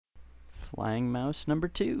Flying mouse number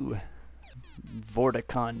 2.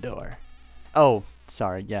 Vorticondor. Oh,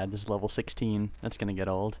 sorry, yeah, this is level 16. That's gonna get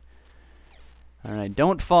old. Alright,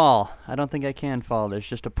 don't fall. I don't think I can fall. There's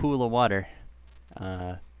just a pool of water.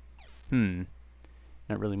 Not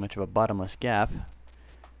really much of a bottomless gap.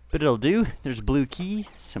 But it'll do. There's a blue key.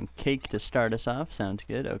 Some cake to start us off. Sounds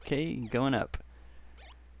good. Okay, going up.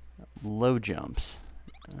 Low jumps.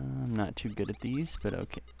 I'm not too good at these, but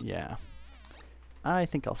okay. Yeah. I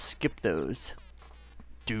think I'll skip those.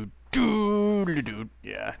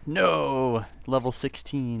 Yeah. No! Level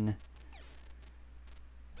 16.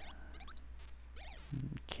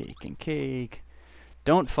 Cake and cake.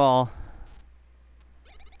 Don't fall.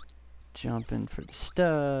 Jumping for the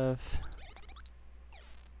stuff.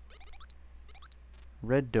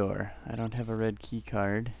 Red door. I don't have a red key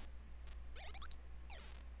card.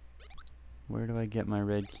 Where do I get my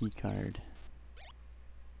red key card?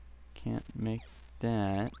 Can't make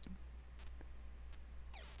that.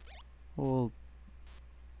 Well,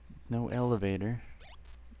 no elevator.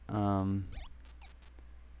 What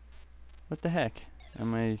the heck?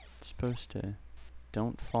 Am I supposed to...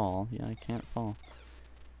 Don't fall. Yeah, I can't fall.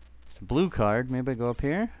 It's a blue card. Maybe I go up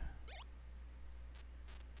here?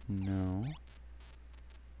 No.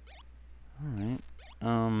 Alright.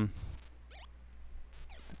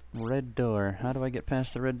 Red door. How do I get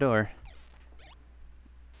past the red door?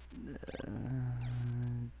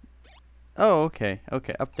 Oh, okay.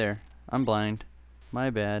 Okay, up there. I'm blind. My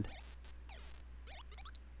bad.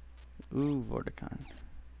 Ooh, Vorticon.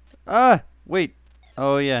 Ah! Wait!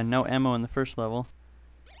 Oh yeah, no ammo in the first level.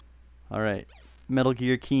 Alright. Metal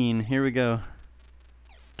Gear Keen. Here we go.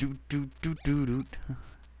 Doot doot doot doot doot.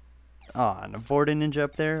 Aw, and a Vorta ninja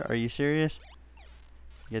up there? Are you serious?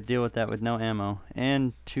 You gotta deal with that with no ammo.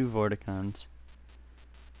 And 2 Vorticons.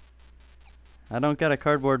 I don't got a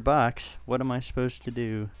cardboard box. What am I supposed to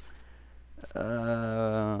do?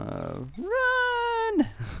 Run!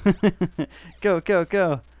 Go, go,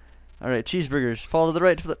 go! Alright, cheeseburgers. Fall to the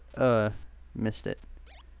right. Missed it.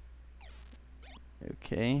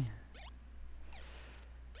 Okay.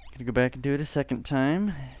 Gonna go back and do it a second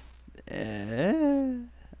time. Yeah.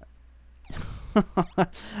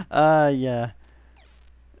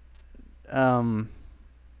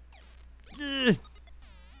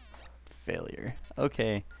 Failure.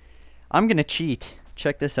 Okay. I'm gonna cheat.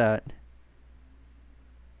 Check this out.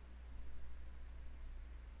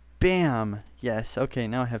 Bam! Yes, okay,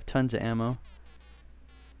 now I have tons of ammo.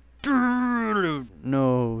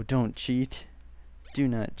 No, don't cheat. Do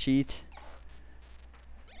not cheat.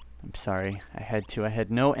 I'm sorry, I had to. I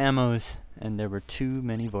had no ammos, and there were too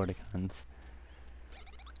many Vorticons.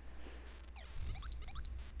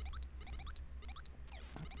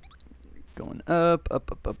 Going up,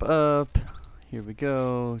 up, up, up, up. Here we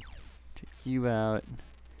go. Take you out.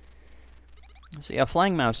 So yeah,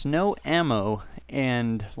 Flying Mouse, no ammo,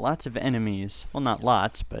 and lots of enemies. Well, not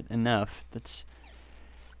lots, but enough. That's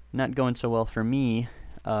not going so well for me.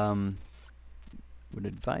 Would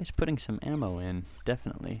advise putting some ammo in,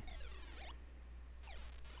 definitely.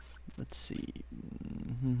 Let's see.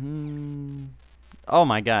 Oh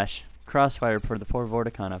my gosh, crossfire for the 4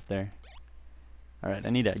 Vorticon up there. Alright, I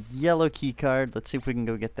need a yellow key card. Let's see if we can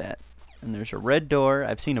go get that. And there's a red door.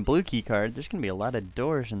 I've seen a blue key card. There's gonna be a lot of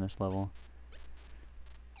doors in this level.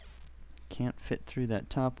 Can't fit through that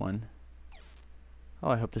top one.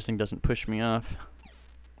 Oh, I hope this thing doesn't push me off.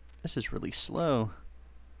 This is really slow.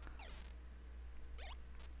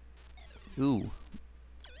 Ooh.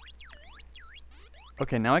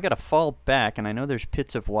 Okay, now I gotta fall back, and I know there's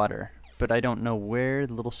pits of water, but I don't know where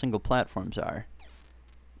the little single platforms are.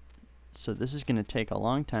 So this is gonna take a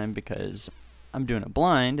long time because I'm doing it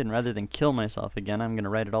blind, and rather than kill myself again, I'm gonna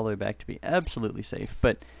ride it all the way back to be absolutely safe.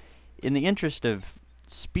 But in the interest of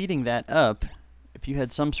speeding that up, if you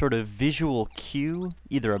had some sort of visual cue,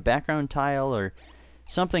 either a background tile or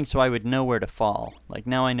something so I would know where to fall. Like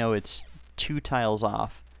now I know it's 2 tiles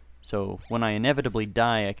off, so when I inevitably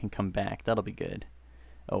die I can come back. That'll be good.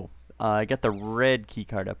 Oh, I got the red key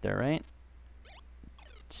card up there, right?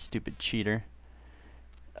 Stupid cheater.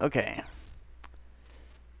 Okay.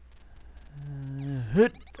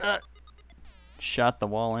 Shot the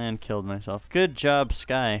wall and killed myself. Good job,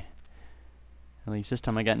 Sky. At least this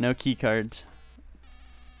time I got no key cards.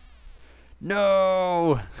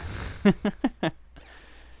 No!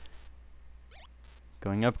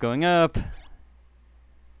 Going up, going up.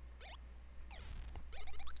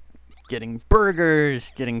 Getting burgers,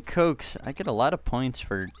 getting cokes. I get a lot of points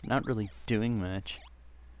for not really doing much.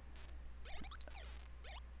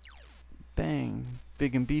 Bang.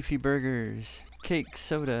 Big and beefy burgers. Cake,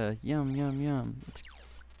 soda. Yum, yum, yum.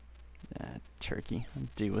 Ah, turkey. I'll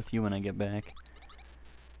deal with you when I get back.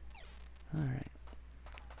 Alright.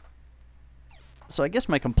 So I guess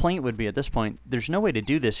my complaint would be at this point, there's no way to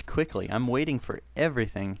do this quickly. I'm waiting for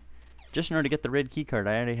everything. Just in order to get the red keycard,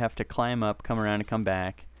 I already have to climb up, come around, and come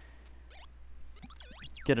back.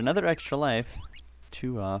 Get another extra life.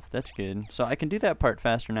 2 off. That's good. So I can do that part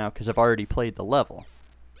faster now because I've already played the level.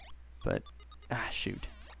 But, shoot.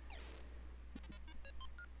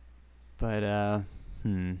 But,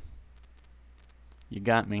 You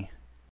got me.